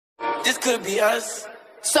this could be us.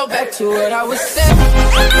 So back to what I was saying.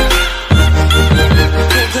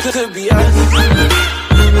 Could be us.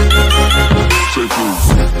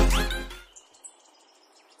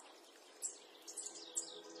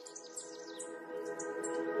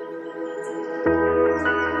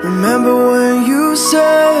 Remember when you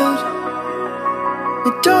said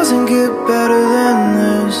it doesn't get better than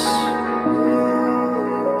this?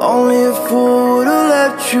 Only a fool would've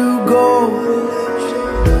let you go.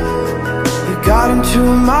 You got into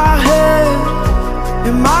my head.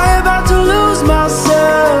 Am I about to lose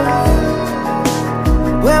myself?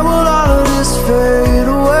 When will all of this fade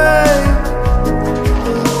away?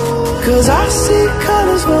 Cause I see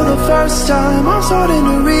colors for the first time. I'm starting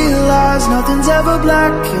to realize nothing's ever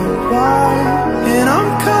black and white. And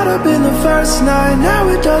I'm caught up in the first night. Now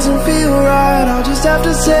it doesn't feel right. I'll just have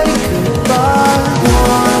to say goodbye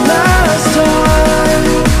one last time.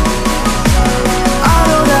 I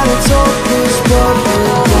know that it's hopeless, but it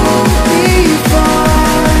won't be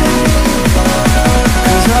fine.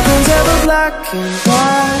 Cause nothing's ever black and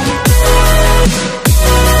white.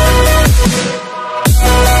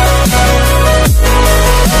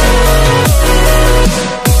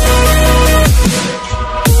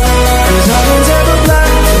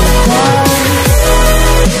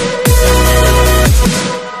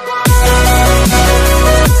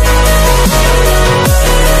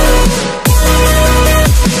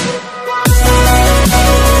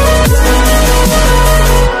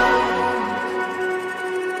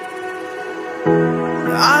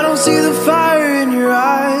 I don't see the fire in your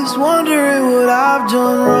eyes, wondering what I've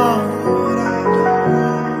done wrong.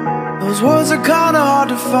 Those words are kinda hard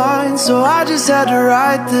to find, so I just had to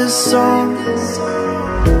write this song.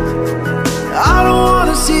 I don't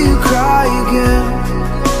wanna see you cry again,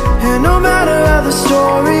 and no matter how the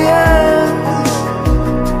story ends,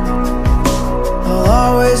 I'll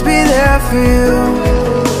always be there for you.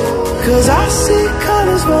 Cause I see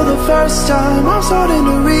colors for the first time. I'm starting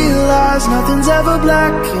to realize nothing's ever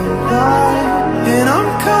black and white. And I'm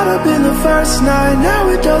caught up in the first night. Now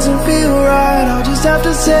it doesn't feel right. I'll just have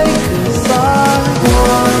to say goodbye.